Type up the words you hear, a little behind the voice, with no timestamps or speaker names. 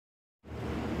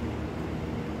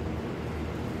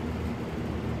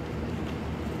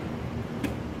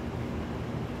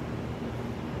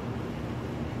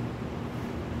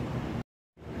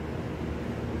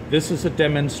This is a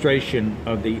demonstration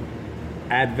of the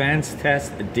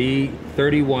Advantest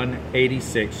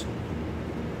D3186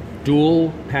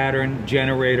 dual pattern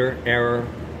generator error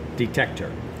detector.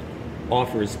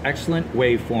 Offers excellent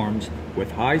waveforms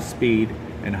with high speed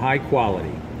and high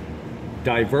quality,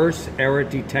 diverse error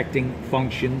detecting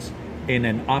functions in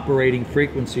an operating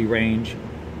frequency range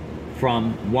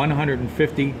from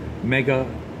 150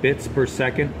 megabits per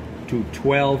second to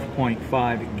 12.5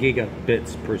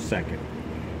 gigabits per second.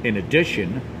 In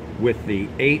addition, with the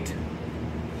 8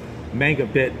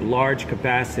 megabit large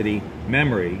capacity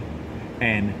memory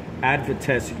and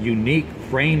Advantest unique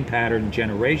frame pattern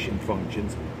generation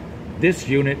functions, this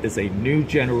unit is a new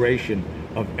generation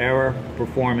of error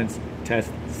performance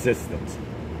test systems.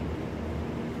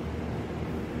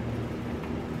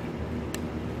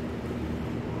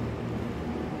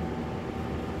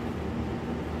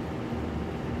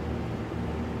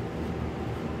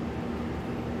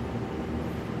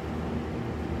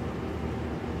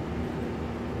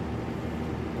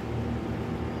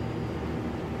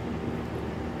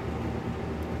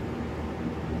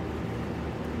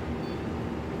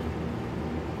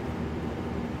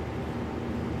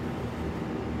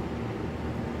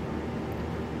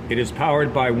 It is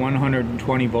powered by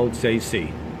 120 volts AC.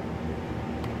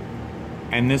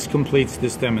 And this completes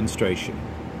this demonstration.